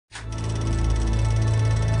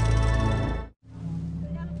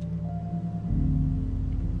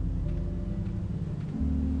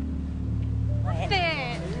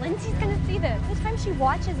she's gonna see this? By the time she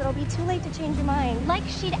watches, it'll be too late to change your mind. Like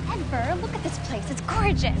she'd ever. Look at this place. It's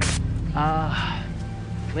gorgeous.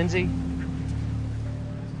 Lindsay,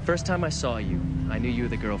 first time I saw you, I knew you were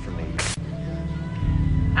the girl for me.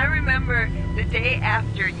 I remember the day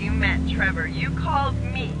after you met Trevor, you called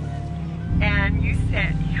me and you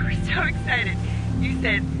said, you were so excited, you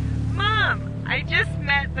said, Mom, I just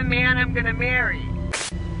met the man I'm gonna marry.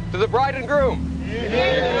 To the bride and groom.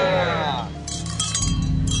 Yeah.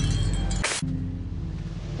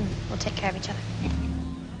 We'll take care of each other.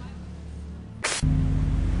 This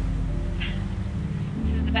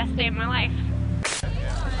is the best day of my life.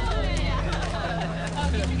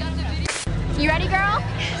 You ready, girl?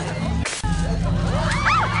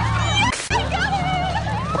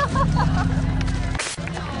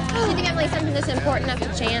 Do you think I'm like something that's important enough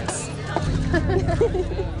to chance?